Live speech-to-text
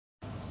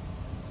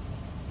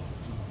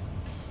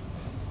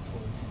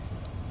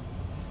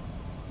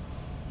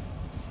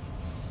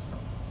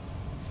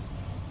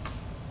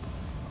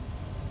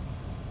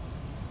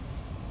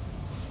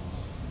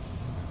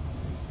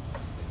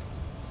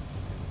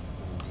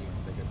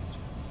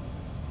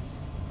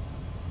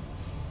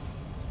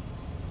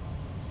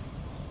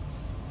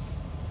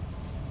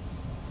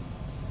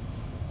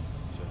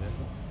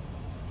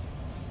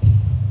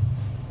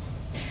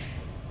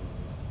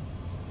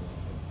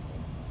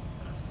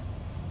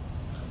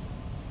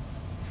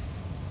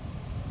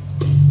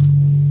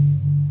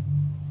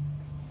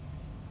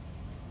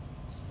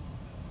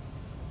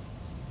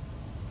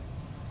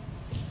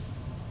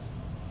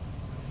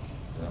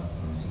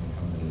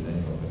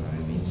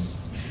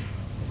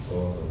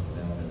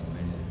والسلام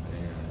الأتمان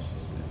الأكملان على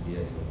أشرف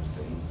الأنبياء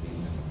والمرسلين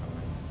سيدنا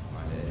محمد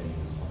وعلى آله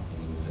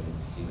وصحبه وسلم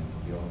تسليما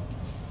كثيرا.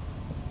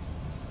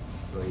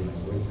 Sorry, my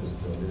voice is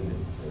a little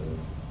bit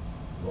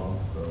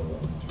wrong, so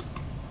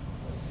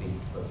I'll speak,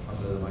 but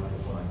under the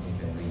microphone I think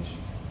I can reach.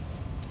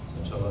 So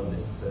inshallah,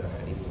 this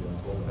hadith we're going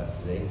to talk about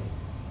today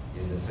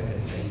is the second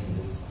hadith in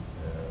this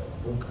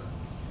book,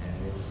 and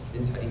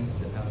this hadith is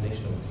the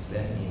foundation of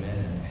Islam, Iman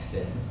and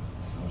Ihsan.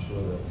 I'm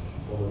sure that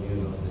all of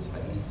you know this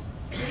hadith.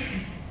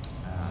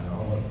 عن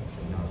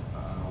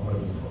عمر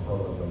بن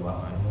الخطاب رضي الله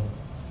عنه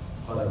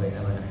قال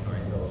بينما نحن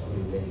عند رسول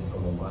الله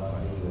صلى الله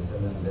عليه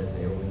وسلم ذات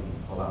يوم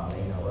طلع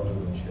علينا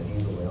رجل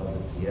شديد بياض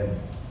الثياب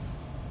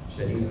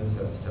شديد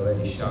سواد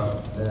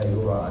الشعر لا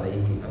يرى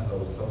عليه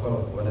اثر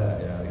السفر ولا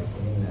يعرف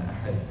منا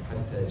احد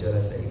حتى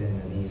جلس الى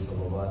النبي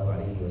صلى الله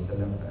عليه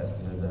وسلم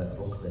فاسند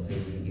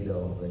ركبتيه الى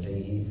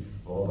ركبتيه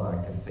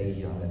ووضع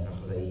كفيه على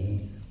فخذيه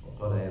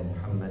وقال يا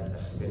محمد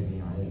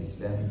اخبرني عن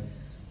الاسلام.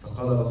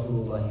 فقال رسول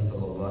الله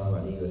صلى الله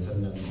عليه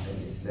وسلم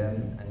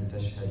الإسلام أن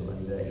تشهد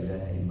أن لا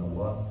إله إلا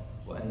الله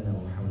وأن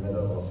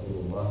محمدا رسول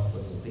الله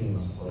وتقيم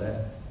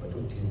الصلاة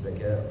وتؤتي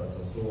الزكاة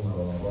وتصوم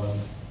رمضان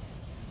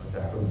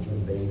وتحج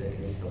البيت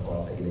إن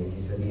استطعت إليه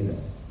سبيلا.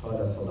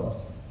 قال صدقت.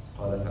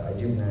 قال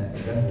فعجبنا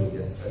له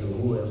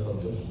يسأله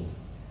ويصدقه.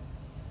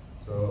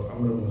 So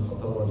Umar ibn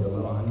Khattab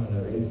radiallahu anhu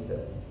narrates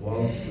that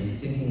whilst he was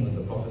sitting with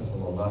the Prophet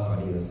sallallahu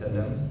alaihi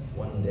wasallam,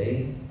 one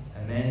day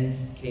a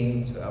man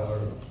came to our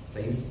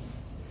place.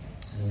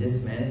 And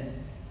this man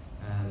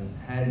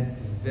had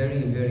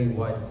very, very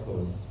white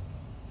clothes,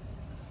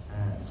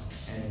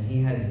 and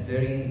he had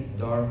very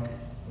dark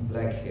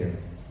black hair,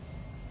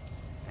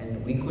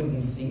 and we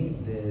couldn't see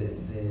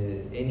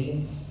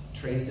any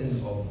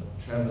traces of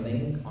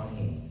traveling on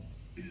him.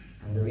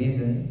 And the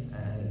reason,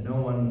 and no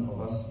one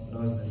of us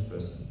knows this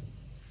person,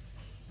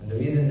 and the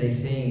reason they're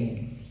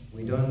saying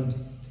we don't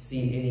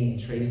see any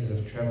traces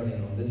of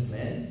traveling on this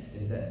man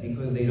is that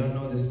because they don't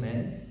know this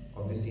man.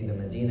 Obviously, the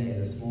Medina is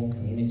a small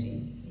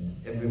community.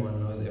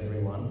 Everyone knows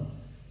everyone.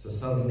 So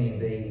suddenly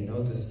they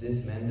notice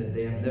this man that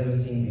they have never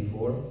seen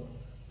before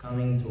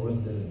coming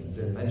towards the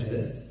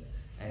majlis,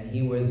 and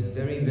he wears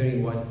very, very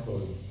white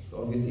clothes.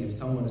 So obviously, if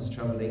someone is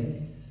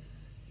traveling,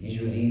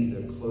 usually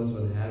their clothes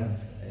would have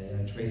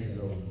traces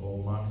or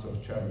marks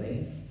of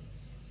traveling.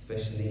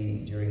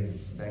 Especially during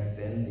back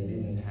then, they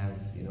didn't have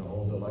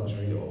all the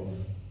luxury of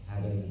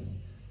having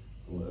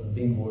a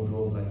big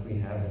wardrobe like we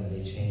have, and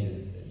they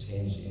change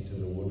into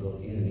the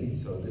wardrobe easily.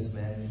 So this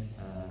man,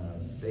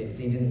 they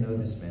didn't know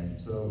this man.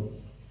 So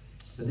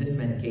this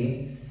man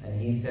came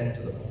and he sat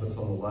to the Prophet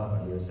sallallahu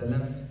alaihi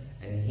wasallam,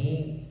 and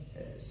he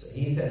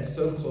sat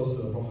so close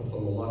to the Prophet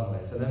sallallahu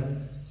alaihi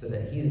wasallam so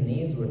that his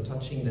knees were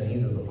touching the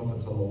knees of the Prophet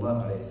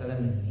sallallahu alaihi wasallam,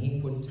 and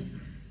he put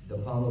the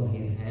palm of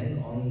his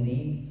hand on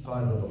the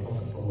thighs of the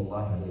Prophet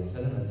sallallahu alaihi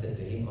wasallam and said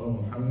to him, "Oh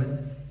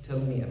Muhammad, tell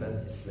me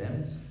about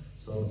Islam."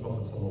 So the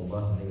Prophet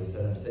sallallahu alaihi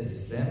wasallam said,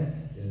 Islam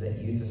is that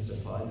you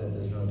testify that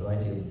there's no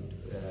deity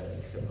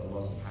except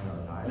Allah subhanahu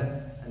wa ta'ala,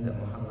 and that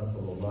Muhammad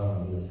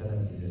sallallahu alaihi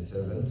wasallam is his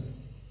servant,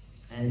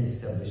 and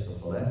establish the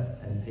salah,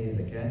 and pay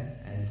zakah,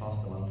 and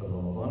fast the month of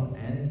Ramadan,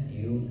 and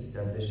you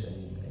establish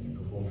and you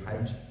perform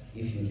hajj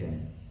if you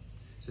can.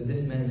 So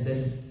this man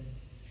said,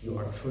 you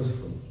are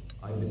truthful,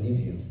 I believe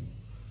you.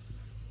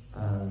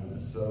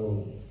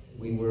 So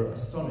we were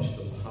astonished,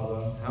 the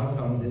Sahaba, how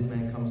come this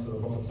man comes to the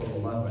Prophet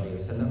sallallahu alaihi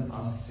wasallam,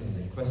 asks him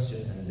the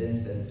question, and then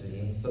said to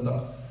him,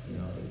 Sadaqt.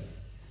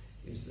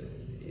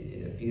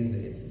 It appears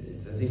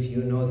it's as if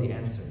you know the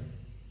answer.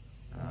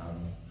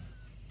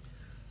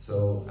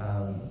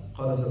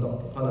 قال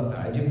صدقت. قال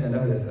فعجبنا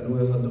له يسأله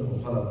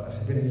ويصدقه. قال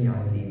أخبرني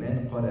عن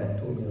الإيمان. قال أن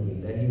تؤمن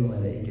بالله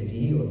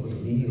وملائكته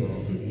وكتبه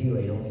ورسله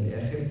واليوم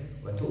الآخر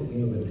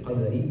وتؤمن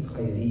بالقدر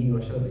خيره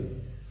وشره.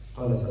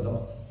 قال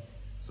صدقت.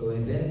 So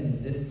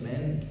then this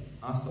man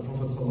asked the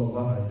Prophet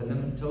sallallahu alaihi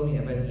wasallam, tell me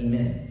about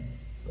Iman.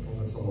 The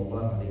Prophet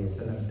sallallahu alaihi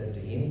wasallam said to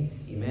him,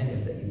 Iman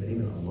is that you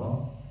believe in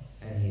Allah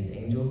and His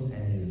angels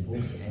and His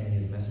books and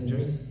His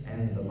messengers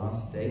and the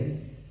last day,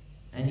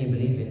 and you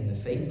believe in the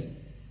fate,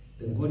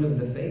 the good of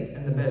the fate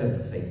and the bad of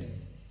the fate.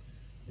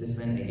 This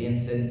man again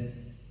said,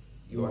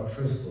 you are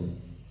truthful.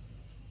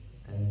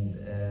 And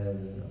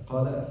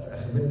قال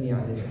فأخبرني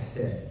عن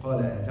الإحسان. قال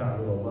أن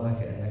تعبد الله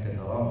كأنك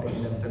تراه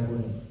فإن لم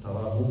تكن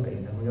تراه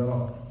فإنه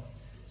يراك.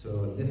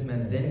 So this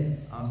man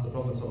then asked the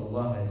Prophet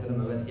sallallahu alaihi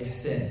wasallam about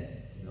ihsan,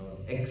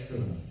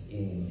 excellence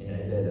in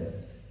ibadah.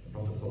 The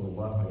Prophet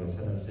sallallahu alaihi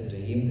wasallam said to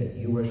him that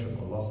you worship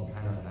Allah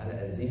subhanahu wa ta'ala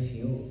as if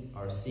you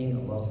are seeing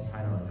Allah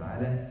subhanahu wa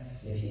ta'ala,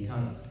 and if you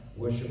can't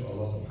worship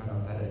Allah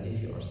subhanahu wa ta'ala as if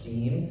you are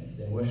seeing Him,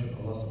 then worship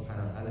Allah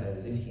subhanahu wa ta'ala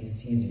as if He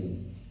sees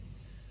you.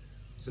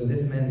 So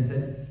this man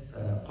said,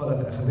 قال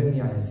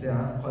فأخبرني عن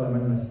الساعة. قال ما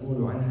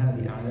المسؤول عنها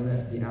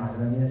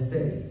بأعلم من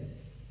السائل.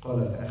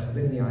 قال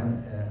فأخبرني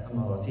عن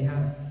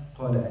أماراتها.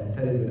 قال أن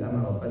تلد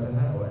الأمة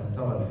ربتها وأن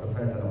ترى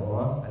الحفاة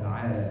العراة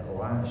العالة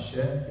رعاء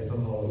الشاة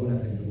يتطاولون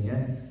في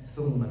البنيان.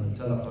 ثم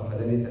انطلق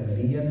فلبث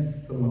مليا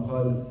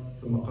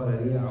ثم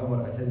قال لي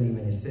عمر أتدري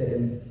من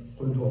السائل؟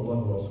 قلت والله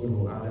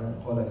ورسوله أعلم.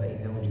 قال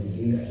فإنه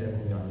جبريل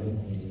أتاكم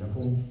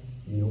يعلمكم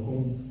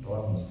دينكم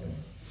رواه مسلم.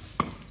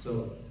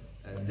 So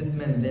this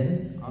man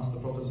then asked the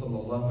Prophet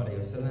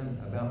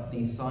ﷺ about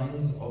the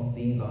signs of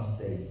the last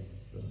day,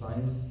 the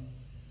signs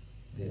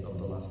of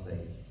the last day.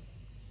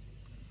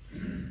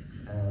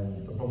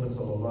 And the Prophet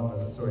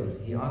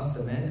he asked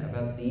the man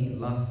about the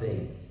last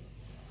day.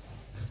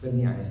 Tell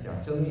me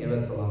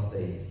about the last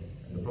day.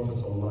 And the Prophet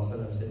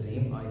ﷺ said to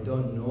him, I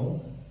don't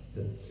know.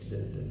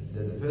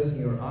 The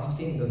person you're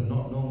asking does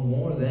not know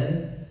more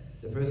than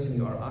the person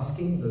you are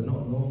asking does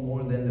not know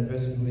more than the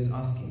person who is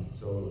asking.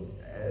 So,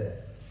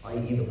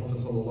 i.e. the Prophet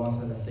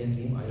ﷺ is saying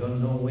to him, I don't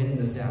know when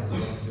the Sa'ah is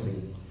going to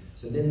be.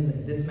 So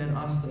then this man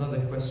asked another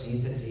question. He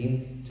said to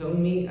him, tell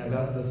me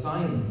about the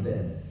signs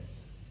then.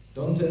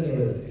 Don't tell me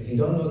about it. If you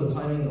don't know the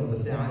timing of the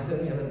Sa'ah, tell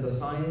me about the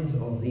signs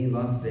of the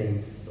last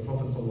day. The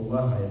Prophet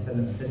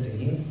ﷺ said to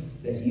him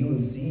that you will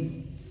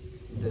see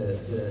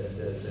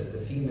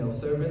the female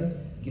servant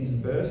gives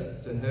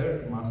birth to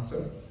her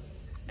master,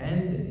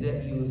 and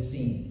that you will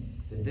see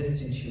the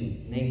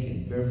destitute,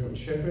 naked, barefoot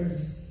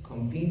shepherds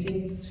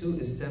competing to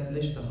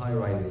establish the high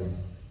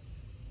rises.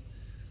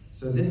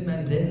 So this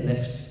man then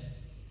left,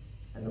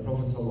 and the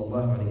Prophet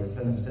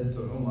ﷺ said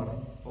to Umar,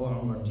 "Oh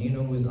Umar, do you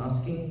know who is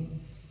asking?"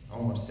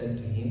 Umar said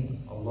to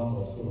him, Allah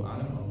wa Rasuluhu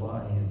Alam,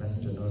 Allah and His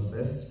Messenger knows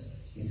best.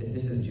 He said,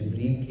 this is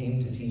Jibreel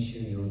came to teach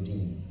you your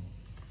deen.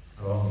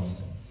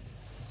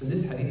 So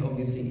this hadith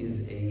obviously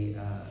is a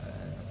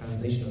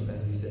foundation of,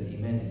 as we said,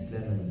 Iman,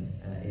 Islam,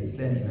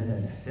 Iman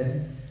and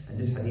Ihsan. And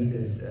this hadith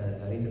is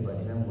narrated by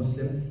Imam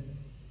Muslim.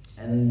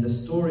 And the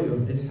story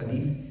of this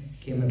hadith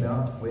came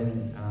about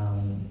when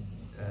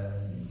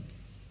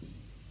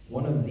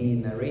one of the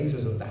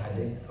narrators of the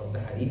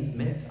hadith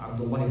met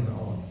Abdullah ibn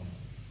Umar.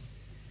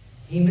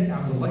 He met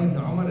Abdullah ibn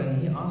Umar and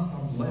he asked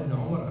Abdullah ibn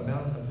Umar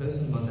about a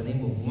person by the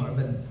name of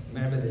Ma'bad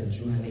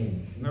al-Juhani.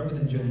 Ma'bad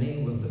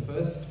al-Juhani was the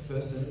first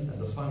person at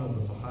the time of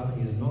the Sahaba.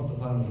 He is not the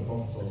time of the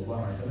Prophet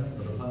ﷺ,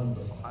 but the time of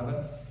the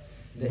Sahaba,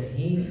 that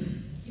he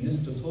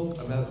used to talk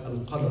about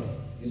al-Qadr,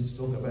 used to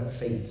talk about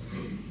fate.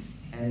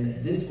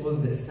 And this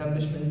was the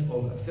establishment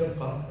of a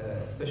firqa,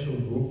 a special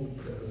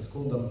group. It's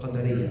called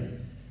al-Qadariyya.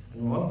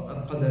 And what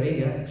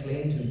al-Qadariyya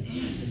claim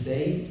to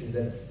say is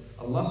that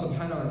Allah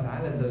subhanahu wa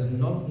ta'ala does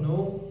not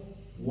know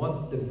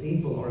what the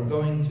people are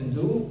going to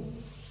do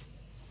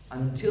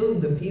until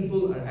the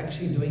people are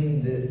actually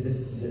doing the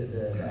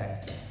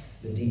act,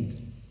 the deed.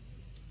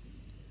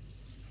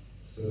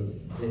 So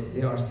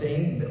they are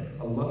saying that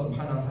Allah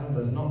subhanahu wa ta'ala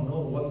does not know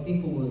what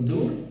people will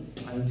do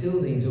until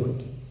they do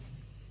it.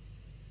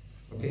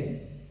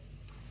 Okay?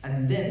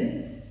 And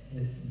then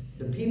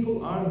the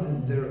people are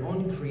their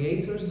own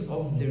creators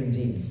of their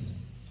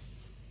deeds,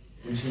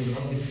 which is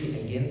obviously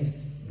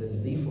against the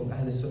belief of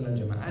Ahl Sunnah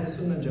Jama'ah. Ahl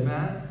Sunnah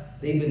Jama'ah,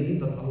 they believe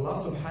that Allah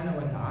subhanahu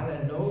wa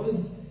ta'ala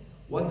knows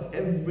what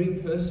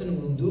every person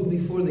will do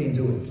before they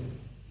do it.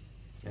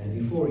 And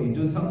before you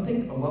do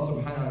something, Allah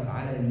subhanahu wa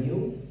ta'ala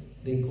knew.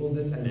 They call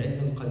this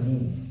al-ilm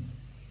al-qadim.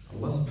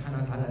 Allah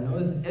subhanahu wa ta'ala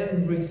knows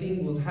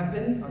everything will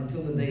happen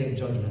until the day of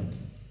judgment.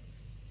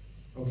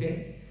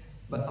 Okay?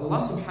 But Allah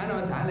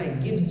subhanahu wa ta'ala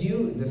gives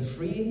you the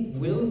free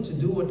will to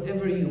do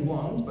whatever you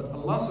want, but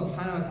Allah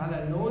subhanahu wa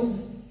ta'ala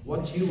knows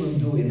what you will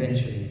do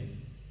eventually.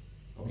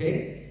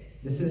 Okay?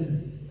 This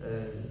is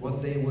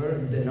what they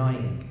were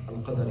denying,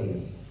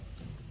 al-qadariyya.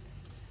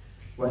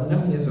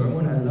 وَأَنَّهُمْ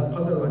يَزْعُمُونَ أَنَّ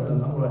الْقَدْرَ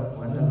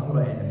وَأَنَّ الْأَمْرَ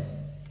يَنَفْ.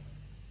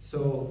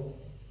 So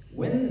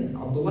when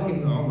Abdullah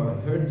ibn Umar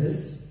heard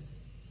this,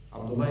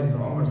 Abdullah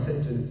ibn Umar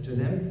said to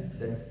them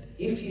that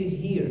if you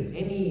hear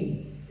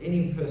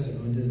any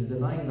person who is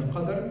denying the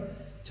qadr,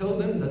 tell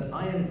them that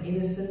I am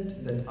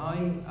innocent, that I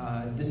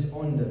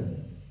disown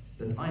them,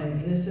 that I am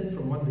innocent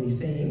from what they are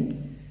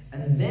saying.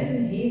 And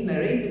then he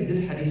narrated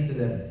this hadith to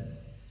them.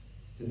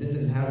 So this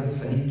is how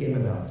this hadith came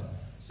about.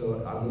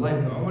 So Abdullah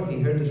ibn Umar, he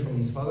heard it from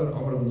his father,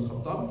 Umar ibn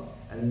Khattab.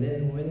 And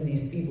then when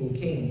these people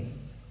came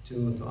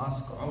to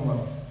ask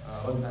Abdullah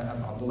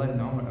ibn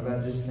Umar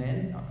about this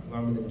man,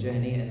 Ma'bad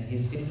al-Juhani and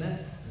his fitna,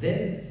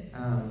 then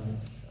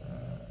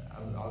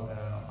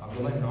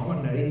Abdullah ibn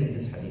Umar narrated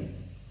this hadith.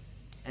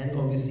 And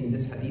obviously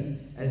this hadith,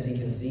 as you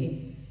can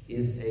see,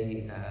 is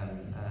a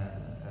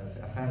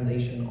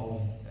foundation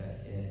of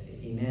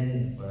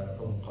Iman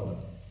of Qadr.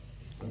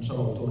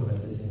 Inshallah we'll talk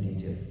about this in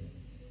detail.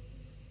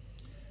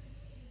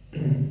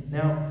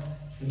 Now,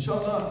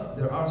 inshallah,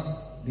 there are,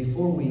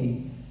 before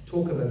we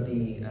talk about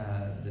the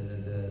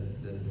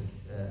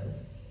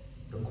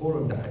core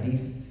of the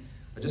hadith,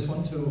 I just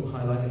want to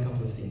highlight a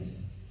couple of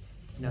things.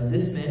 Now,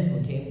 this man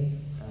who came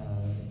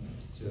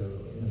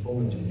in the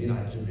form of Jibreel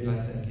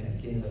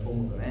came in the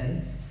form of a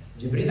man.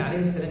 Jibreel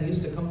alayhi salam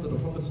used to come to the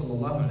Prophet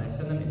sallallahu alayhi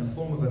wasallam in the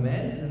form of a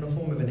man and in the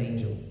form of an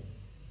angel.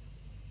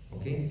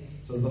 Okay?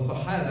 So the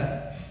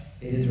Sahaba,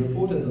 it is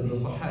reported that the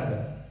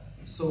Sahaba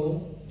saw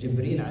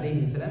Jibreel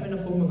alayhi salam in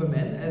the form of a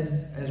man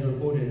as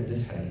reported in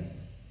this hadith.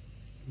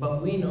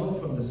 But we know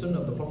from the sunnah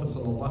of the Prophet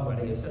sallallahu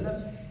alayhi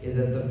wasallam is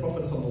that the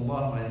Prophet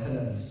sallallahu alayhi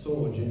wasallam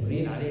saw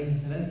Jibreel alayhi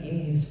salam in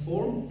his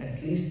form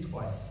at least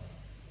twice.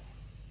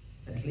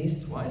 At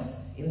least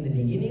twice in the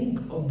beginning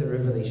of the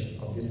revelation.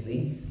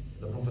 Obviously,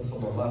 the Prophet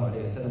sallallahu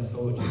alayhi wasallam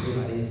saw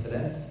Jibreel alayhi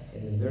salam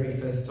in the very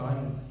first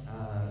time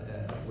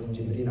when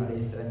Jibreel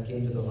alayhi salam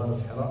came to the Ghar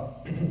of Hira,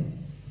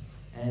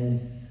 and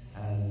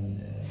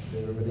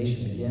the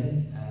revelation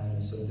began.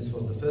 So this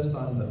was the first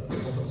time that the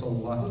Prophet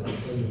sallallahu alayhi wasallam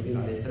saw Jibreel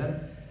alayhi salam,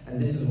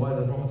 and this is why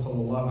the Prophet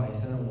sallallahu alayhi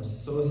wasallam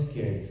was so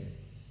scared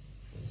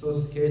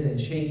and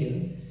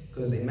shaken,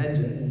 because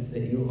imagine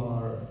that you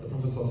are, the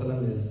Prophet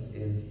sallallahu alayhi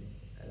wasallam is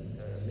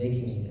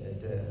making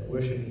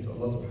worshiping to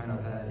Allah subhanahu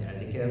wa ta'ala in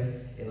i'tikaf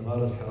in the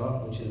Ghar of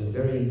Hira, which is a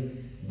very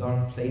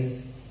dark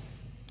place.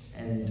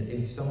 And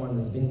if someone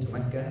has been to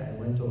Mecca and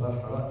went to Ghar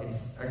Hira,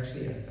 it's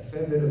actually a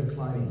fair bit of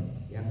climbing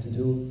you have to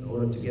do in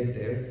order to get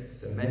there.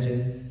 So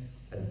imagine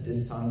at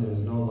this time there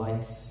was no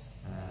lights,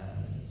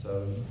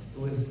 so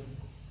it was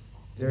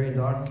very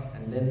dark.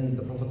 And then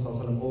the Prophet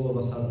ﷺ all of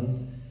a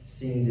sudden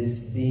seeing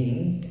this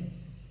being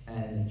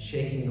and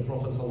shaking the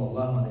Prophet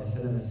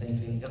ﷺ and saying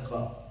to him,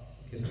 "Iqra,"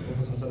 because the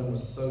Prophet ﷺ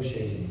was so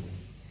shaken.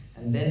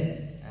 And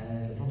then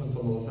the Prophet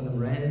ﷺ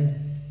ran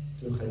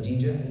to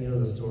Khadija, and you know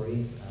the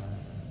story.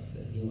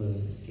 He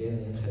was scared,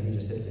 and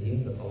Khadija said to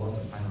him that Allah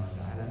subhanahu wa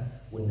ta'ala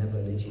will never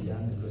let you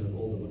down because of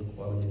all the good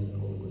qualities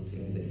and all the good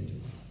things that you do.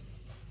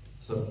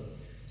 So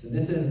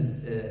this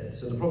is,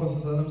 so the Prophet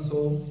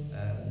saw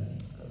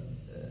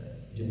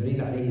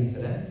Jibreel alayhi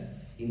salam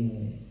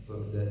in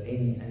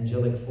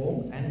angelic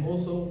form, and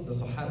also the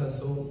Sahaba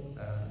saw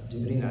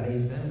Jibreel alayhi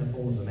salam in the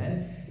form of a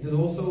man. It is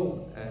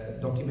also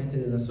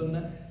documented in the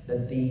Sunnah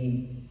that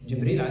the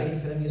Jibreel alayhi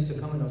salam used to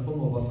come in the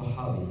form of a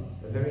Sahabi,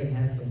 a very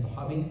handsome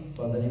Sahabi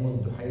by the name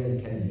of Duhayl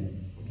al-Kalbi.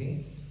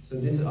 Okay, so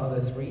these are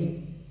the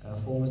three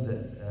forms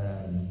that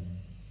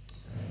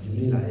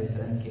Jibreel alayhi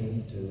salam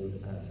came to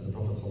the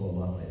Prophet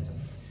sallallahu alayhi wasallam.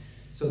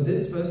 So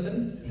this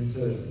person,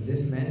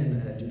 this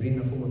man, Jibreel in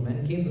the form of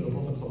man, came to the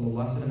Prophet sallallahu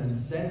alayhi wasallam and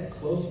sat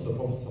close to the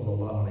Prophet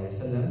sallallahu alayhi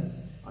wasallam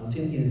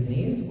until his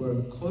knees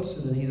were close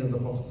to the knees of the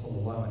Prophet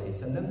sallallahu alayhi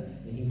wasallam,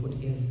 and he put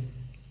his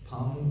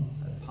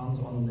palms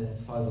on the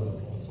thighs of the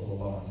Prophet sallallahu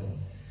alaihi wasallam.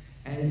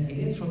 And it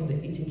is from the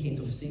etiquette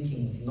of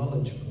seeking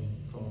knowledge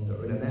from the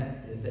ulama,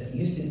 is that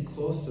you sit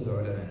close to the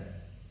ulama.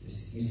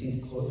 You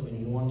sit close when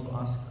you want to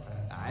ask a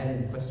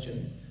alim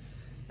question,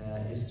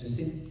 is to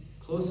sit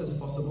close as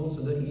possible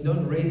so that you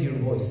don't raise your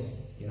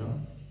voice. You know,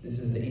 this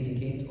is the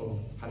etiquette of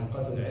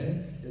halqatul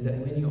ilm, is that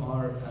when you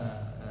are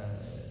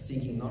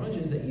seeking knowledge,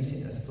 is that you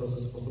sit as close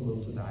as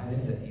possible to the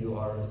alim that you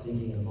are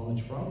seeking the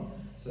knowledge from,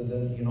 so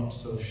that you're not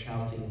sort of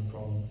shouting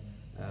from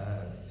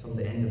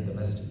the end of the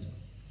masjid.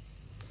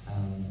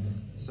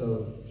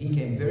 So he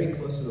came very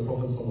close to the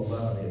Prophet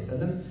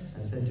ﷺ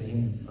and said to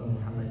him, "O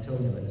Muhammad, tell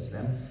me about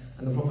Islam."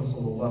 And the Prophet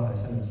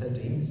ﷺ said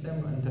to him,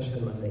 "Islam an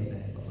tashhadu an la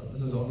ilaha illallah."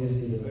 This is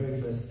obviously the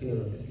very first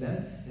pillar of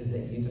Islam, is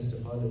that you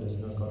testify that there is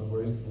no God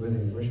worthy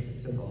of worship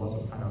except Allah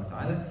subhanahu wa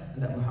ta'ala,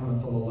 and that Muhammad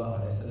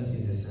ﷺ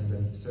is his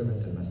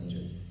servant and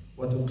messenger.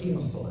 وَتُقِيمَ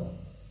الصَّلَاةِ.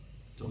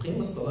 Tuqim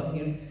as-salah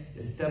here,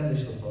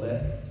 establish the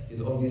salah, is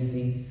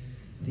obviously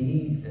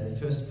the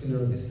first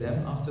pillar of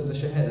Islam after the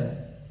Shahada.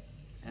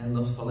 And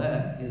the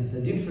salah is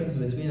the difference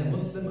between a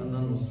Muslim and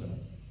non-Muslim.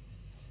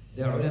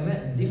 The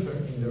ulama differ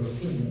in their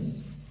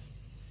opinions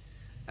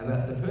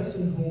about the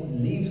person who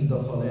leaves the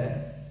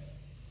salah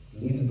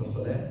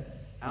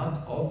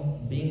out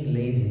of being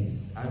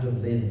laziness, out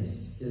of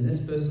laziness. Is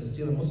this person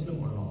still a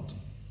Muslim or not?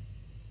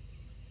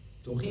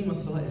 Tuqim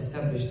as-salah,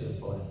 establish the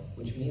salah,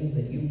 which means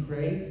that you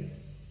pray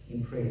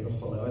the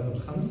salawat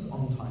al-khams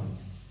on time.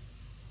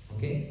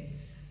 Okay?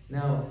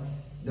 Now,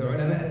 the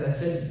ulama, as I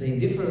said, they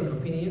differ in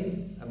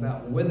opinion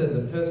about whether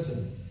the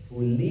person who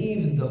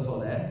leaves the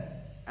salah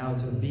out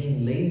of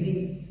being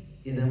lazy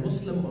is a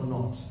Muslim or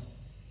not.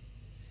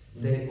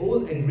 They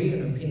all agree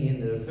in opinion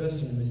that a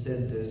person who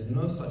says there is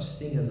no such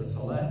thing as a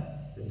salah,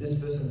 that this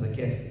person is a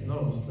kafir, he's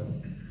not a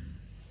Muslim.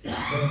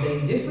 But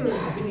they differ in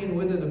opinion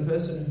whether the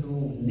person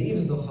who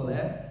leaves the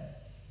salah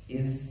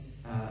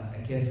is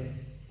a kafir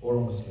or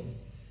a Muslim.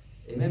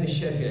 Imam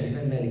al-Shafi'i,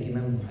 Imam Malik,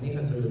 Imam Abu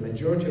Hanifa, so the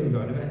majority of the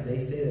ulama, they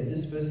say that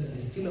this person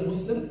is still a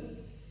Muslim,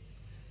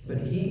 but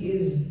he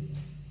is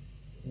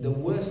the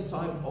worst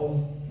type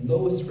of,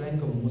 lowest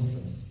rank of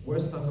Muslims,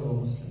 worst type of a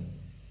Muslim.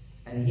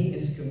 And he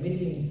is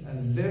committing a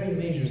very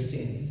major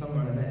sin. Some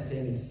ulama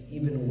saying it's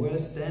even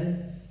worse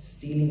than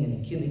stealing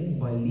and killing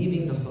by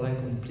leaving the salah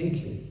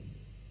completely.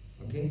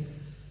 Okay?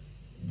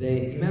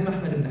 The Imam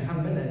Ahmad ibn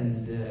Hanbal,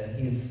 and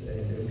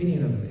the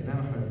opinion of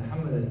Imam Ahmad ibn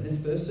Hanbal is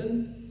this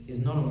person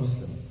is not a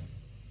Muslim.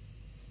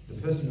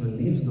 The person who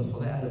leaves the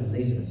salah out of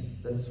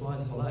laziness. That's why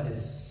salah is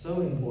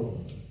so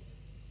important.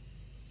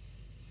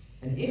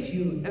 And if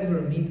you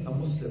ever meet a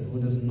Muslim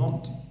who does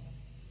not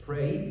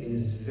pray, it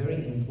is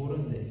very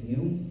important that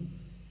you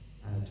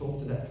talk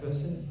to that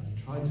person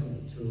and try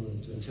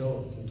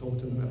to talk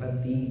to them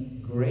about the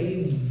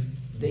grave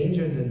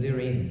danger that they're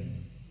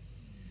in.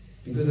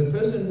 Because a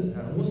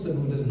Muslim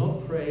who does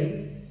not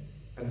pray,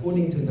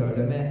 according to the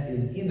ulama,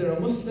 is either a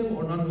Muslim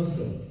or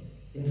non-Muslim.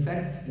 In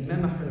fact,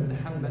 Imam Ahmad ibn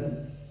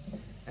Hanbal,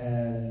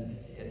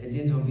 it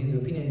is of his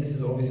opinion, this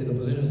is obviously the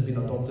position has been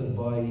adopted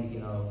by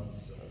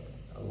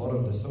a lot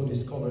of the Saudi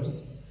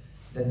scholars,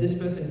 that this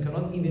person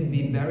cannot even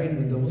be buried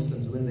with the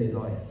Muslims when they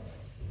die.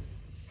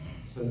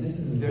 So this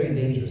is very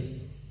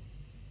dangerous.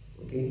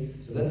 Okay?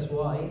 So that's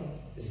why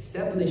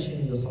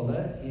establishing the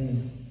salah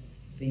is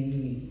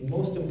the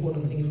most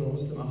important thing for a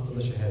Muslim after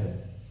the Shahada.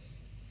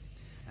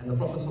 And the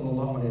Prophet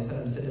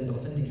ﷺ said in the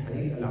authentic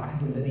hadith,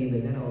 الْعَهْدُ الَّذِي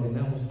بَيْنَنَا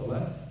وَبَيْنَهُمُ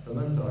الصَّلَاةِ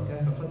فَمَنْ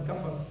تَرَكَهَا فَقَدْ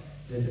كَفَرَ.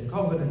 That the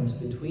covenant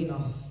between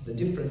us, the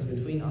difference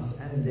between us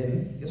and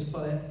them is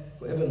salah.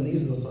 Whoever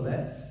leaves the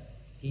salah,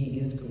 he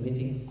is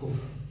committing kufr.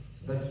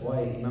 So that's why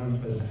Imam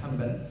Ahmad ibn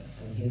Hanbal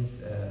and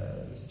his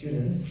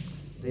students,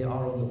 they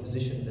are of the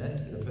position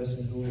that the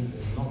person who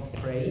does not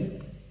pray,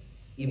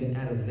 even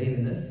out of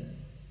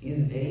laziness,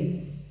 is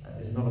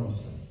not a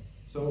Muslim.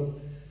 So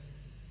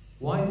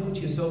why put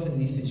yourself in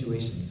these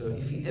situations? So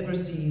if you ever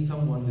see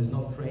someone who's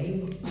not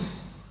praying,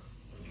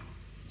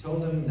 tell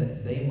them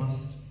that they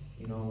must,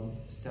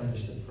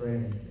 establish the prayer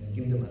and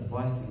give them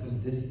advice,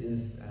 because this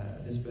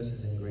person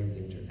is in great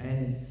danger.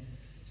 And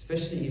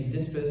especially if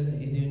this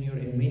person is in your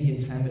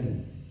immediate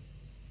family.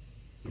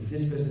 If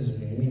this person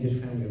is in your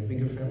immediate family or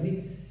bigger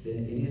family, then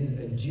it is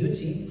a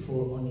duty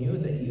on you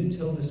that you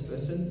tell this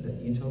person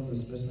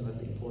about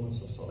the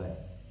importance of salah.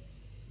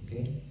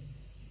 Okay?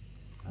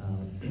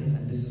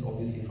 And this is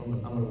obviously from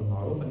the Amr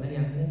al-Ma'ruf and Nahy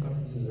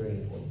al-Munkar. This is very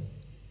important.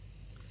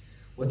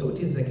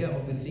 وَتُؤْتِي الزَّكَاء,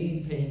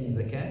 obviously paying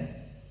zakat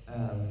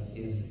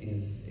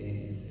is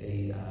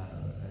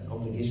an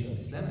obligation of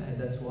Islam, and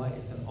that's why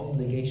it's an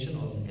obligation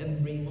on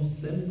every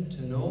Muslim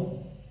to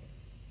know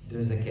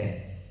their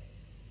zakat.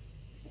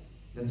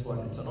 That's why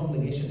it's an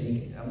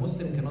obligation. A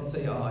Muslim cannot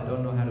say, I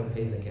don't know how to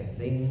pay zakat.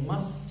 They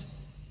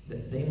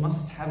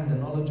must have the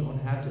knowledge on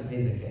how to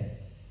pay zakat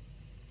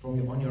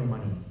on your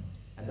money.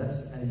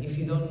 And if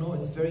you don't know,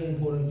 it's very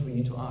important for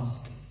you to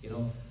ask.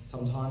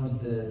 Sometimes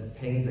the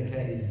paying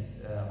zakat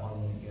is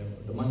on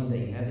the money that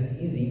you have is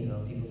easy.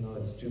 People know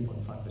it's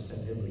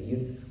 2.5% every year,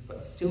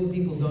 but still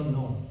people don't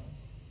know.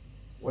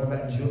 What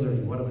about jewelry?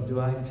 Do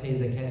I pay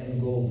zakat in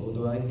gold, or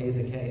do I pay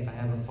zakat if I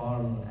have a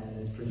farm and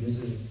it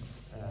produces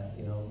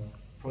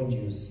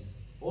produce?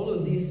 All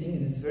of these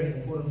things, it's very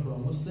important for a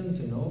Muslim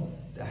to know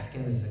the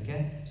ahkam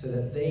al-zakat, so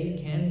that they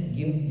can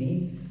give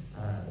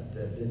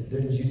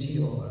their duty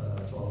to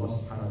Allah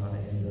subhanahu wa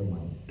ta'ala in their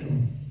money.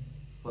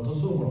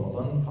 وتصوم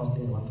رمضان,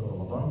 fasting the month of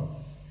Ramadan.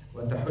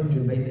 وتحج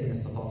البيت إن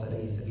استطعت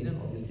إليه سبيلا,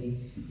 obviously,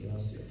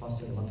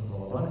 fasting the month of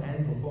Ramadan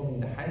and performing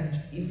the Hajj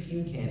if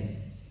you can,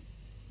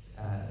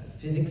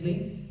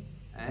 physically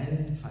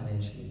and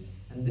financially.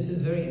 And this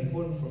is very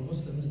important for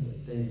Muslims,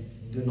 that they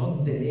do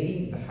not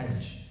delay the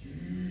Hajj.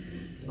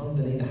 Do not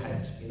delay the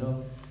Hajj.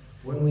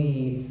 When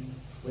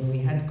we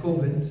had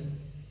COVID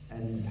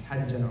and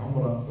Hajj and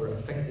Umrah were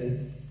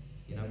affected,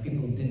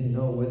 people didn't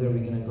know whether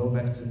we're going to go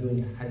back to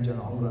doing Hajj and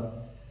Umrah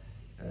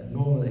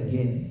normal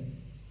again.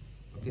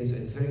 Okay, so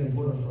it's very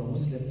important for a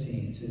Muslim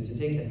to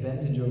take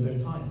advantage of their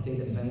time, take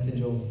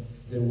advantage of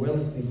their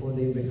wealth before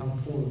they become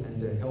poor,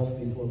 and their health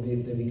before they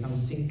become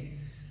sick,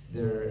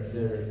 their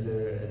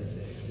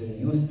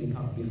youth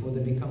before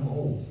they become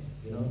old.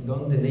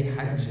 Don't delay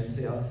Hajj and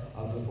say,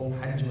 I'll perform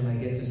Hajj when I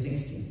get to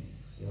 60.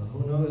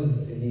 Who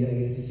knows if you're going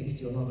to get to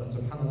 60 or not. And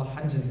subhanAllah,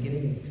 Hajj is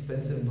getting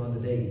expensive by the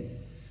day.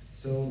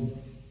 So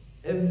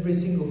every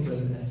single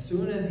person, as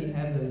soon as you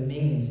have the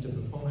means to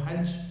perform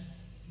Hajj,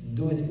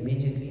 do it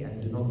immediately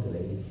and do not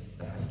delay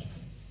the Hajj.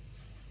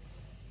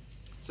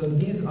 So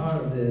these are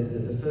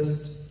the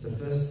first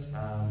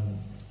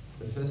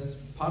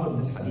part of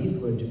this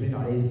hadith, where Jibreel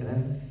alayhi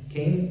salam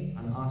came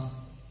and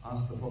asked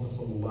the Prophet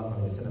sallallahu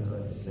alaihi wasallam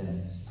about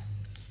Islam.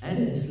 And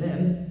in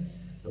Islam,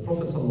 the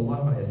Prophet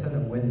sallallahu alaihi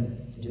wasallam, when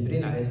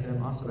Jibreel alayhi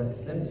salam asked about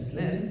Islam,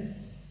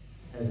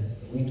 as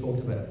we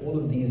talked about, all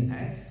of these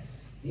acts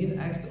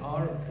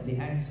are the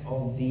acts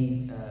of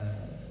the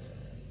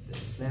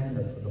Islam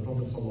that the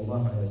Prophet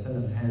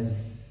ﷺ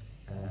has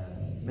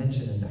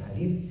mentioned in the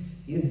hadith,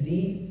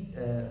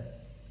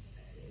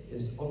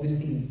 is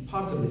obviously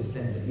part of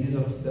Islam. These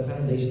are the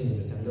foundations of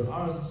Islam. There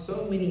are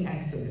so many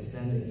acts of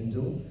Islam that you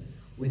do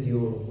with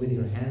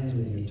your hands,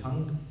 with your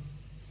tongue,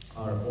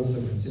 are also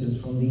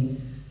considered from the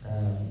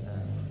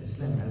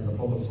Islam, as the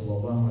Prophet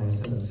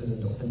ﷺ says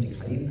in the authentic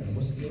hadith,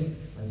 "Al-Muslim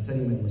man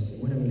salima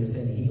al-Muslimuna min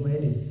lisanihi wa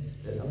yadihi."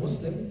 That a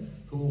Muslim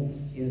who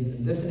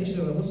is, the definition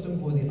of a Muslim,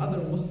 who the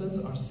other Muslims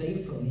are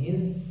safe from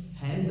his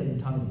hand and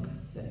tongue.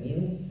 That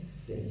means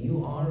that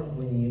you are,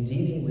 when you're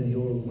dealing with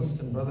your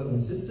Muslim brothers and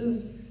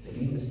sisters, that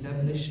you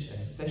establish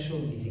a special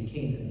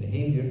etiquette and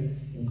behavior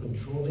in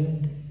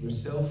controlling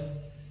yourself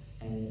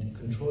and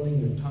controlling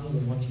your tongue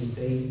and what you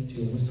say to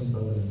your Muslim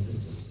brothers and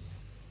sisters.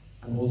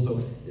 And also,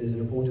 it is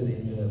reported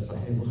in the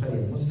Sahih Bukhari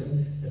and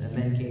Muslim that a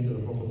man came to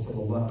the Prophet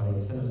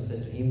ﷺ and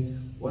said to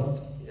him,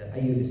 "What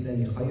ayyul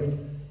Islami khayr?"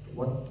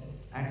 What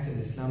acts of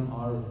Islam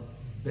are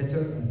better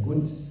and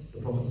good?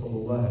 The Prophet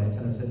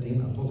ﷺ said to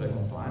him, "أن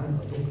تطعم الطعام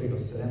وتقرئ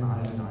السلام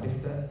على من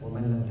عرفت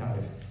ومن لم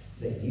تعرف."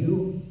 That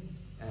you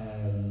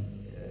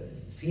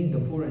feed the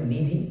poor and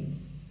needy,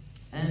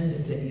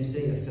 and that you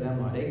say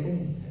Assalamu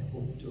alaikum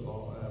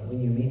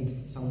when you meet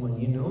someone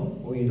you know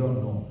or you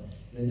don't know.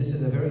 And this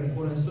is a very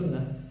important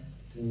sunnah.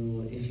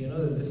 If you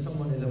know that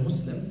someone is a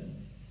Muslim,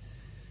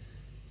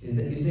 is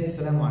that you say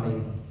Assalamu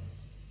alaikum.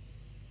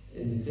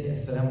 You say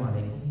Assalamu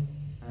alaikum,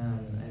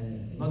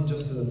 and not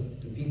just to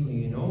the people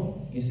you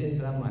know, you say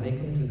Assalamu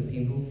alaikum to the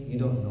people you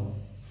don't know.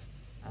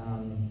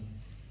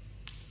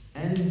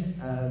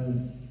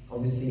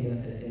 Obviously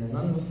in a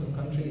non-Muslim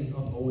country it's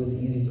not always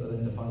easy to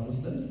identify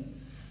Muslims,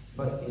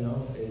 but you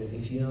know,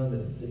 if you know that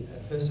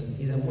a person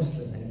is a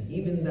Muslim and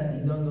even that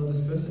you don't know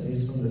this person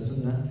is from the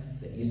Sunnah,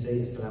 that you say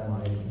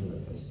Assalamu alaikum to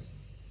that person.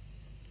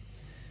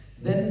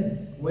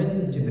 Then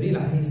when Jibreel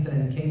alayhi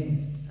salam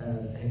came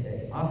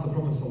asked the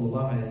Prophet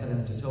sallallahu alaihi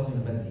wasallam to tell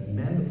him about the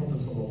Iman, the Prophet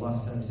sallallahu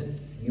alaihi wasallam said,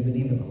 you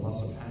believe in Allah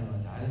subhanahu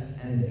wa ta'ala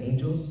and the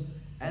angels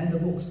and the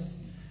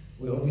books.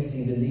 We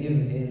obviously believe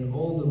in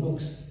all the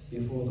books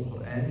before the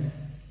Quran,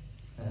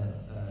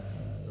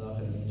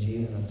 the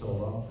Injil and the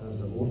Torah and the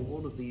Zabur,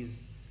 all of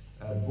these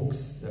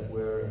books that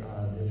were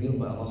revealed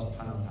by Allah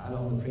subhanahu wa ta'ala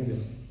on the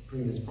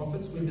previous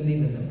prophets, we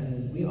believe in them,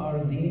 and we are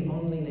the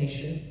only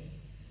nation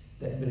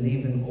that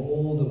believe in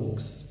all the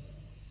books.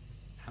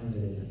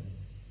 Alhamdulillah.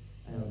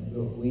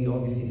 We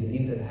obviously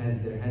believe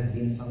that there has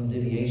been some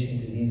deviation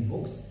to these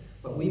books,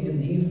 but we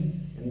believe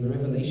in the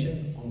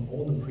revelation on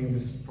all the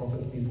previous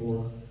prophets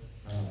before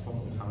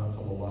Prophet Muhammad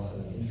sallallahu alaihi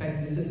wasallam. In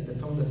fact, this is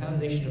from the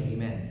foundation of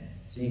Iman.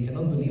 So you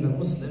cannot believe a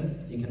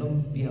Muslim, you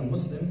cannot be a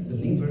Muslim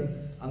believer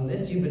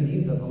unless you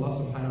believe that Allah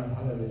subhanahu wa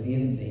ta'ala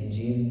revealed the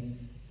Injil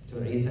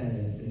to Isa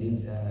and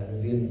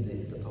revealed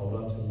the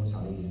Torah to Musa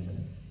alayhi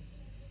salam.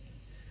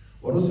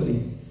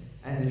 وَرُسُلِهِ.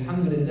 And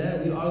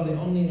alhamdulillah, we are the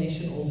only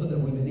nation also that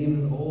we believe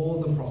in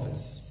all the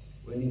prophets.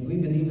 We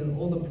believe in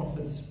all the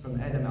prophets from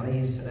Adam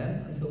alayhi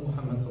salam until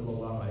Muhammad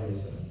sallallahu alayhi wa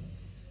sallam.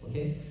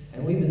 Okay?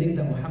 And we believe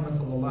that Muhammad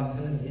sallallahu alayhi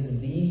wa sallam is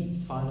the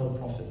final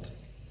prophet.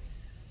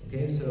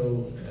 Okay,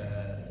 so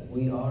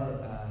we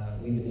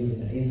believe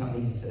in Isa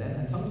alayhi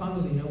salam. And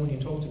sometimes, you know, when you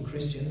talk to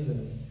Christians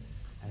and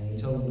you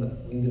tell them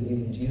that we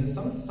believe in Jesus,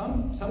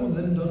 some of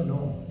them don't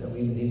know that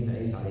we believe in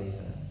Isa alayhi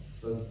salam.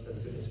 So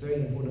it's very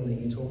important that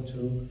you talk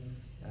to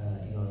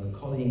you know, the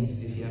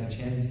colleagues, if you have a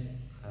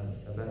chance,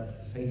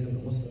 about the faith of the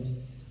Muslims.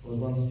 I was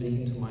once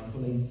speaking to my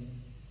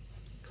colleagues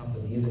a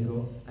couple of years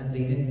ago, and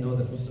they didn't know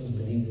that Muslims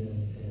believed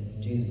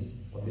in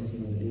Jesus.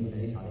 Obviously, we believe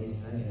in Isa alayhi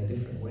salam in a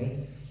different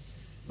way,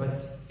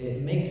 but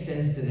it makes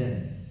sense to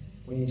them.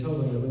 When you tell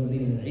them that we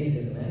believe in Isa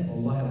as a man,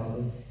 Wallahi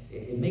al-Azim,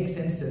 it makes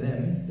sense to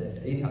them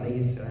that Isa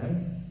alayhi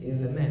salam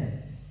is a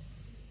man.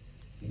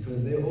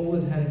 Because they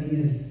always have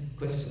these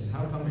questions.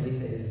 How come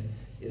Isa is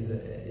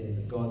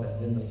God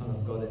and then the Son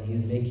of God, and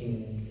he's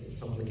making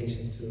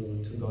supplication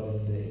to God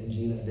in the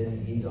Injil, and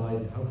then he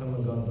died? How come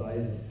a God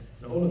dies?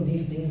 And all of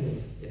these things,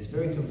 it's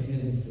very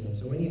confusing to them.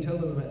 So when you tell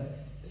them about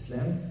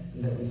Islam,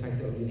 and that the fact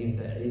that we believe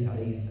that Isa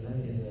alayhi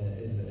salam is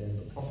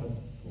a prophet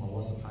from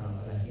Allah subhanahu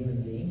wa ta'ala, a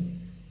human being,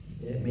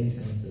 it makes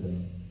sense to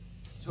them.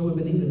 So we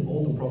believe in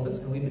all the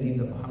prophets, and we believe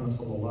that Muhammad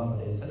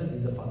sallallahu alayhi wa sallam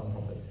is the final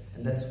prophet.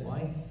 And that's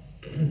why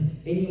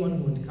anyone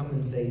who would come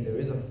and say there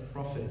is a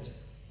prophet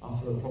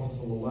after the Prophet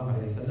sallallahu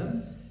alayhi wa sallam,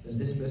 then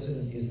this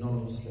person is not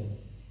a Muslim.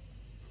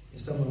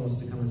 If someone wants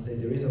to come and say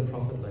there is a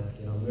prophet, like,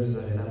 you know,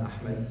 Mirza Ghulam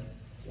Ahmad,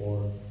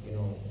 or, you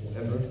know,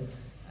 whoever,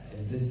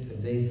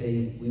 if they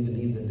say we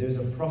believe that there's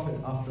a prophet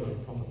after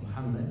Prophet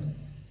Muhammad,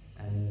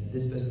 and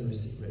this person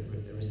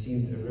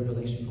received a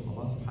revelation from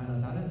Allah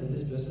subhanahu wa ta'ala, then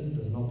this person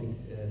does not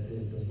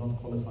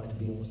qualify to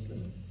be a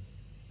Muslim,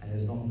 and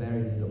is not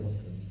buried with the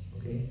Muslims.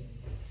 Okay,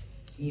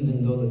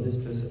 even though that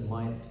this person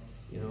might,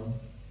 you know,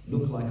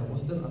 look like a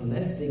Muslim,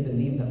 unless they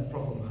believe that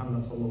Prophet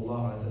Muhammad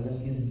sallallahu alaihi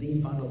wasallam is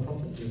the final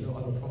prophet. There's no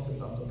other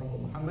prophets after Prophet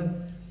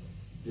Muhammad.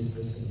 This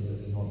person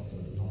is not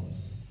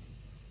Muslim.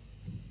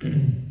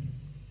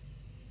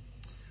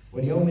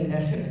 وَالْيَوْمِ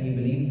الْآخِرِ, and you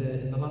believe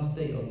in the last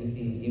day.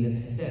 Obviously,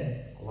 even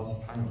Hisab, Allah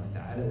subhanahu wa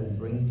ta'ala will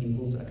bring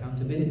people to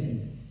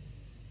accountability.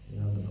 You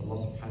know that Allah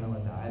subhanahu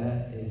wa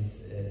ta'ala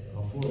is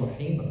Ghafur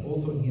Rahim, but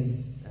also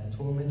His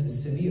torment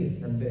is severe.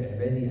 نَبِّئْ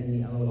عِبَادِي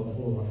أَنِّي أَنَا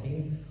الْغَفُورُ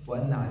الرَّحِيمُ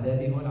وَأَنَّ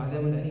عَذَابِي هُوَ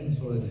الْعَذَابُ الْأَلِيمُ.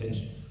 Surah Al-Hajj.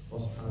 Allah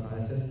subhanahu wa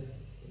ta'ala says,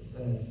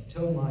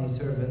 tell my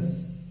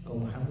servants, O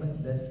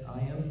Muhammad, that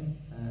I am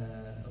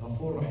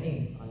Ghafur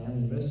Rahim, I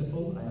am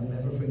merciful, I am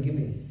ever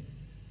forgiving.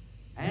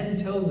 And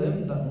tell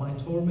them that my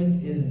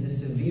torment is the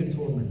severe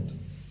torment,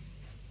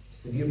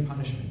 severe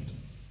punishment.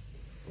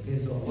 Okay,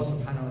 so Allah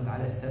subhanahu wa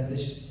ta'ala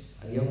established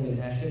al-yawm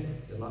al-akhir,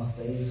 the last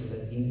day, so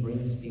that He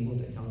brings people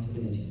to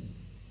accountability.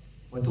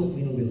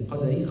 وَتُؤْمِنُ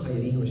بِالْقَدَرِ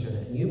خَيْرِهِ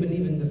وَشَرِهِ. And you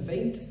believe in the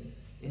fate,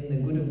 in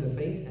the good of the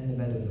fate and the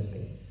bad of the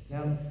fate.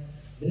 Now,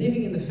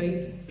 believing in the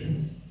fate,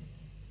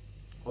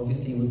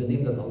 obviously we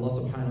believe that Allah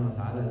subhanahu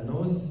wa ta'ala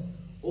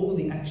knows all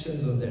the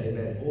actions of the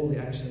ibad, all the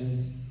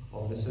actions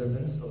of the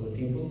servants, of the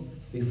people,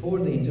 before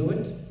they do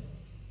it.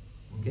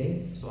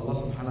 Okay, so Allah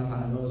subhanahu wa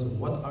ta'ala knows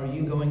what are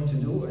you going to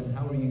do and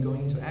how are you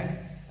going to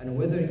act, and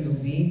whether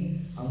you'll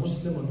be a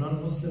Muslim or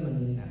non-Muslim,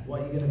 and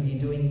what you're going to be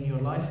doing in your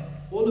life.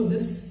 All of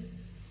this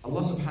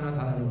Allah subhanahu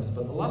wa ta'ala knows.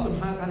 But Allah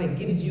subhanahu wa ta'ala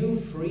gives you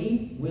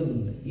free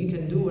will. You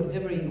can do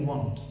whatever you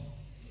want.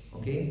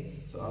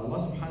 Okay, so Allah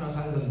subhanahu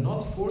wa ta'ala does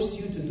not force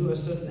you to do a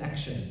certain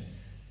action.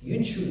 You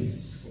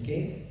choose.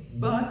 Okay,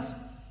 but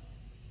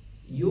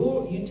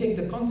you take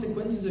the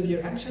consequences of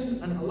your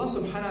actions, and Allah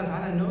subhanahu wa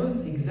ta'ala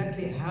knows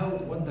exactly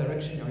what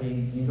direction are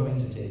you going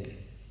to take.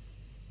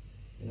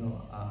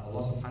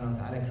 Allah subhanahu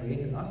wa ta'ala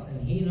created us,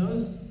 and He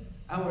knows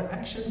our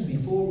actions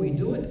before we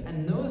do it,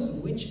 and knows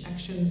which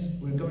actions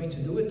we're going to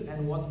do it,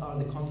 and what are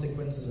the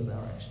consequences of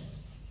our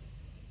actions.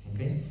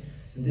 Okay?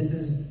 So this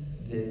is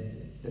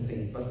the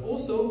faith. But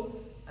also,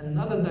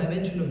 another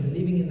dimension of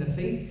believing in the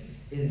faith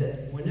is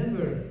that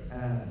whenever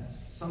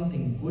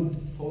something good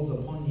falls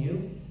upon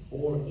you,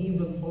 or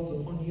evil falls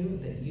upon you,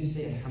 that you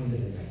say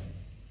Alhamdulillah.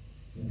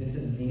 This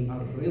is the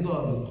Rida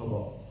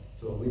bil-Qada.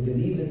 So we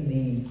believe in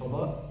the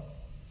Qada,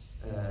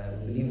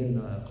 we believe in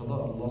the Qada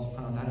of Allah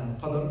subhanahu wa ta'ala,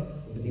 and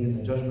Qadr, we believe in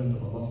the judgment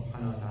of Allah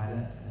subhanahu wa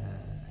ta'ala,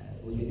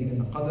 we believe in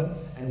the Qadr,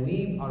 and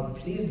we are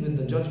pleased with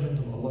the judgment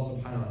of Allah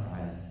subhanahu wa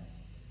ta'ala.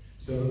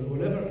 So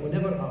whatever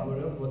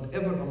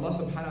Allah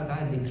subhanahu wa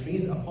ta'ala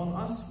decrees upon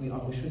us, we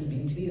should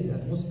be pleased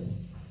as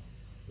Muslims.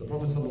 The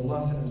Prophet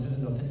ﷺ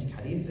says in authentic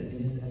hadith that it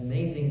is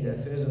amazing the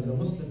affairs of the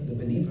Muslim, the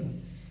believer.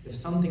 If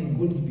something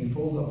good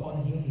befalls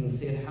upon him, he will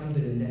say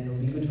Alhamdulillah, and it will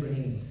be good for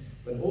him.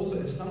 But also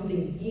if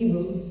something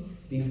evil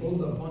befalls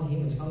upon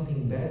him, if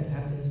something bad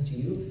happens to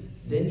you,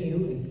 then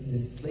you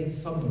display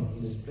sabr,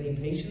 you display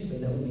patience,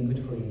 and that will be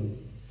good for you.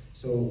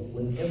 So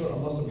whenever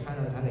Allah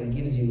subhanahu wa ta'ala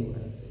gives you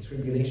a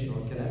tribulation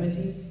or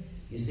calamity,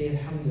 you say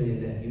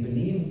Alhamdulillah, you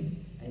believe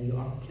and you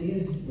are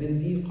pleased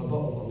with the qada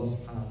of Allah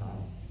subhanahu wa ta'ala.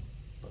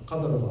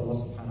 Qadr of Allah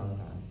subhanahu wa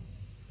ta'ala.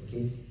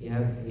 Okay?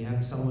 You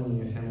have someone in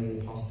your family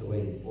who passed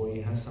away, or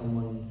you have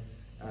someone,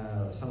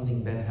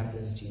 something bad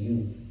happens to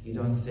you. You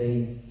don't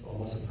say to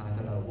Allah subhanahu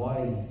wa ta'ala,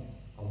 why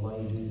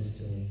Allah you do this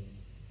to me?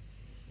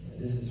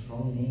 This is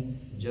from the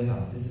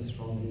jaza, this is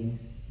from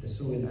the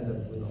su'il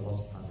adab with Allah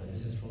subhanahu wa ta'ala.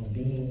 This is from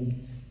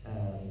being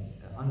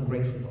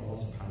ungrateful to Allah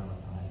subhanahu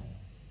wa ta'ala.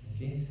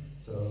 Okay?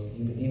 So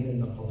you believe in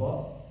the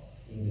qada,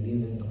 you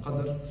believe in the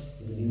qadr,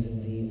 you believe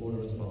in the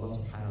orders of Allah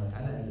subhanahu wa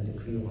ta'ala and the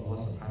decree of Allah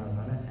subhanahu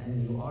wa ta'ala,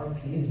 and you are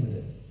pleased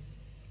with it.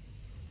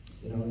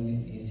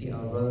 You see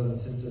our brothers and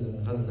sisters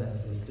in Gaza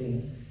and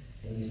Palestine,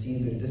 and you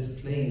see the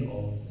display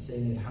of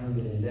saying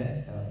Alhamdulillah,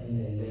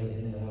 inna lillahi wa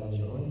inna ilayhi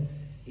raji'un,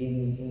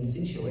 in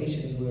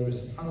situations where,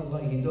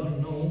 subhanAllah, you don't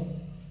know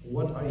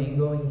what are you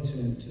going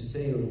to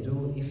say or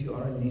do if you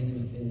are in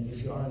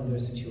their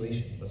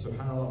situation. But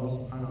subhanAllah, Allah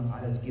subhanahu wa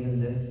ta'ala has given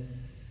them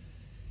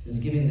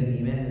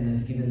iman, and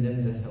has given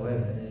them the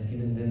thawab, and has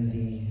given them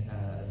the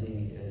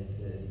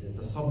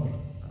sabr.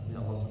 May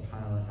Allah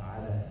subhanahu wa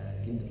ta'ala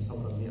give them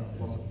sabr, may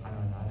Allah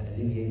subhanahu wa ta'ala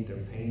alleviate their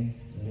pain,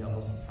 and may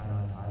Allah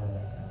subhanahu wa ta'ala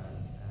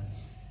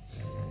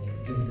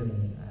give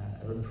them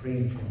a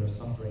reprieve from their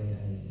suffering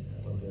and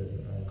what they're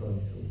going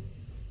through.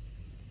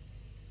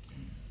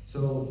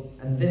 So,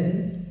 and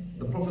then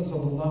the Prophet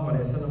sallallahu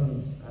alayhi wa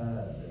sallam,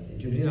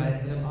 Jibreel alayhi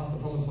salam asked the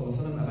Prophet sallallahu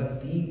alayhi wa sallam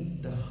about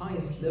the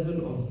highest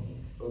level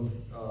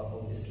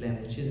of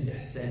Islam, which is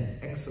ihsan,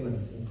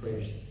 excellence in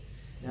prayers.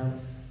 Now,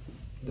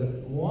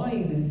 why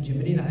did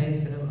Jibreel alayhi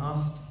salam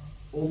ask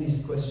all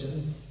these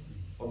questions?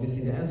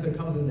 Obviously, the answer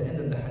comes in the end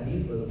of the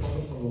hadith, where the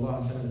Prophet sallallahu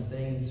alaihi wasallam is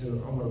saying to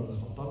Umar ibn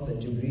Khattab that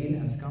Jibreel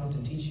has come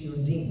to teach you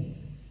your deen,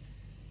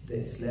 the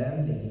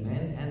Islam, the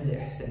Iman, and the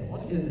ihsan.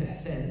 What is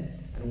ihsan,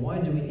 and why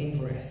do we aim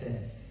for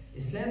ihsan?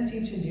 Islam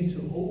teaches you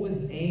to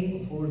always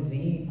aim for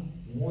the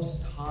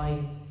most high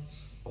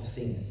of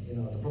things.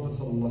 The Prophet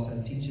sallallahu alaihi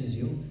wasallam teaches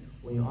you,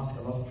 when you ask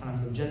Allah subhanahu wa ta'ala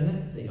for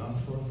Jannah, that you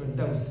ask for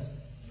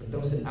Firdaus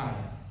al-A'la,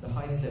 the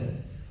highest level.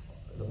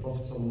 The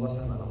Prophet sallallahu alaihi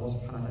wasallam and Allah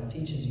subhanahu wa ta'ala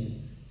teaches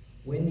you,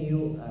 when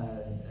you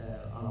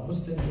are a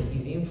Muslim, that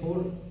you aim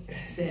for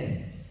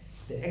ihsan,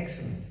 the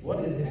excellence.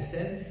 What is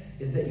ihsan?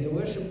 Is that you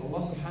worship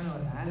Allah subhanahu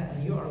wa ta'ala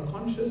and you are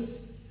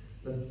conscious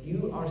that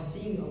you are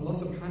seeing Allah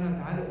subhanahu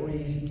wa ta'ala, or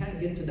if you can't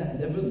get to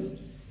that level,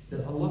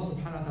 that Allah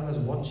subhanahu wa ta'ala is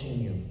watching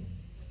you.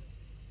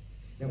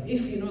 Now,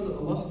 if you know that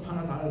Allah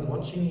subhanahu wa ta'ala is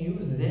watching you,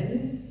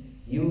 then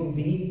you will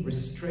be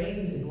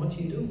restrained in what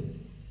you do.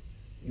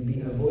 You'll be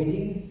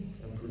avoiding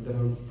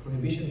the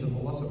prohibitions of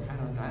Allah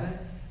subhanahu wa ta'ala,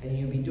 and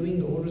you'll be doing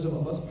the orders of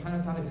Allah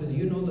subhanahu wa ta'ala, because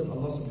you know that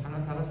Allah subhanahu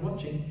wa ta'ala is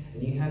watching,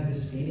 and you have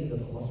this feeling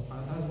that Allah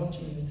subhanahu wa ta'ala is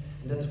watching you.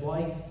 And that's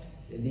why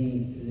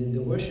the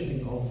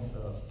worshipping of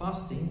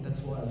fasting,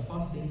 that's why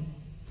fasting,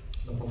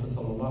 the Prophet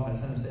sallallahu alaihi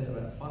wasallam said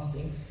about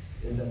fasting,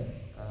 is that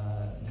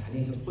the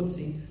hadith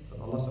al-Qudsi, that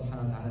Allah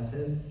subhanahu wa ta'ala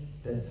says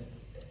that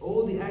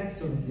all the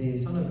acts of the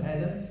son of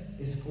Adam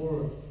is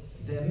for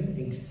them,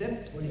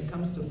 except when it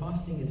comes to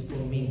fasting, it's for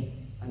me,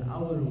 and I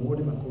will reward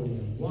him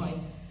accordingly. Why?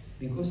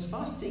 Because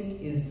fasting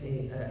is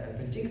a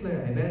particular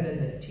ibadah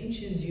that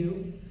teaches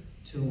you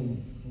to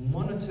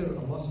monitor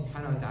Allah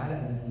subhanahu wa ta'ala,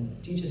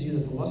 and teaches you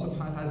that Allah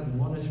subhanahu wa ta'ala is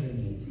monitoring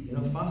you.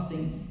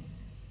 Fasting,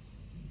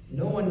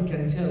 no one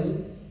can tell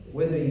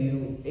whether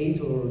you ate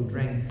or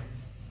drank.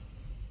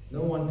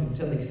 No one can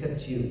tell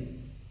except you.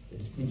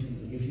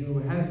 If you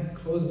have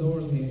closed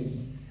doors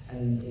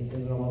and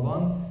in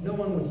Ramadan, no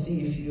one would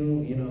see if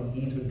you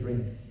eat or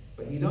drink.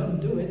 But you don't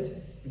do it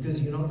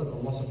because you know that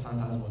Allah subhanahu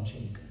wa ta'ala is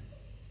watching.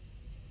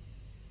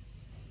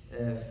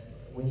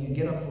 When you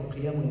get up for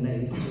Qiyamul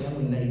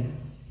Layl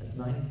at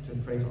night to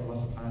pray to Allah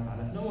subhanahu wa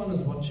ta'ala, no one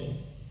is watching.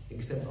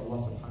 except Allah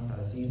subhanahu wa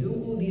ta'ala. So you do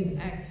all these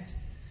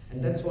acts,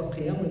 and that's what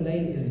Qiyamul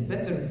Layl is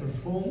better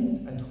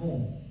performed at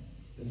home.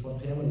 That's what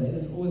Qiyamul Layl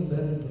is always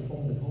better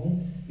performed at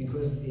home,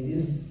 because it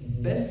is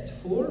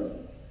best for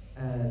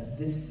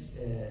this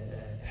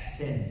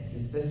ihsan.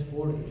 It's best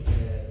for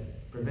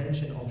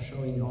prevention of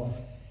showing off.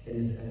 It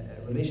is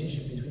a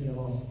relationship between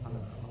Allah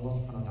subhanahu wa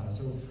ta'ala.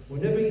 So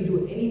whenever you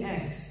do any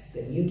acts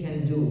that you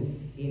can do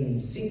in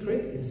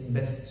secret, it's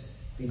best,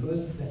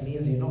 because that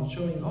means you're not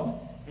showing off,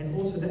 and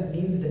also that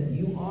means that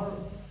you are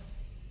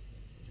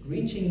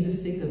reaching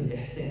this state of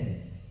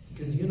ihsan,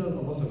 because you know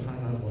Allah subhanahu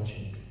wa ta'ala is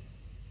watching,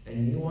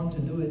 and you want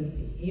to do it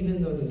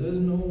even though there's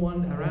no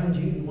one around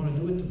you. You want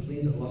to do it to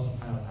please Allah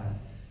subhanahu wa ta'ala.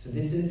 So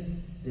this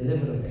is the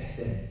level of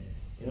ihsan.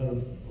 You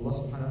know, Allah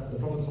subhanahu wa ta'ala, the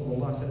Prophet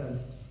sallallahu alaihi wasallam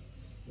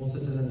also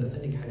says in the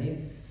authentic hadith,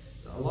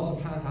 Allah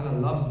subhanahu wa ta'ala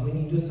loves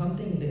when you do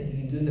something that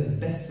you do the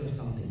best of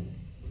something.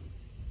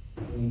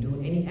 When you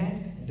do any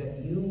act, that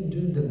you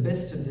do the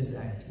best of this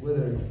act,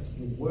 whether it's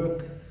your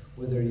work,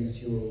 whether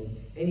it's your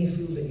any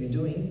field that you're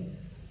doing,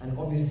 and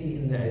obviously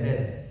in the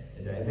ibadah.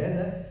 The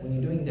ibadah, when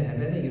you're doing the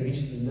ibadah, you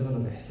reach the level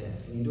of ihsan.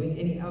 When you're doing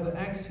any other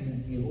acts,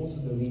 you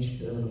also reach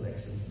the level of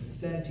excellence.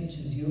 Islam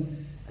teaches you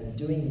at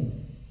doing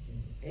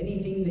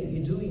anything that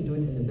you do it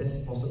in the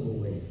best possible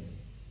way.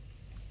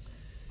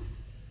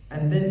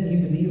 And then you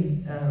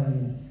believe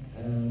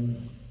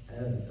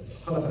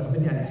قال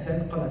فأخبرني عن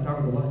الإحسان قال أن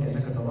تعبد الله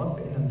كأنك تراه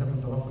فإن لم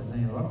تكن تراه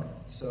فإنه يراك.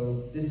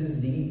 So this is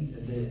the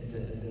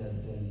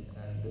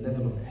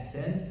level of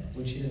ihsan,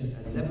 which is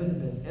a level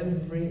that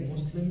every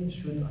Muslim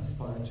should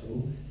aspire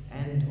to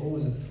and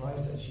always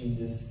strive to achieve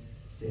this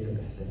state of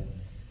ihsan.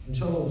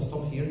 Inshallah, we'll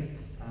stop here.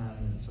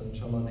 So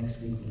inshallah,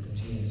 next week we'll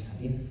continue this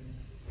hadith.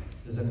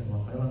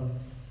 Jazakumullah khairan.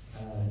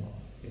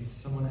 If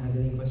someone has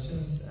any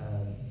questions,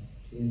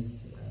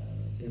 please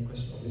say a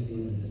question.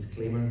 Obviously, the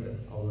disclaimer that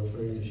I'll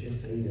refer you to Sheikh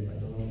Saeed if I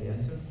don't know the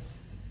answer.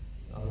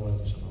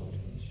 Otherwise, inshallah.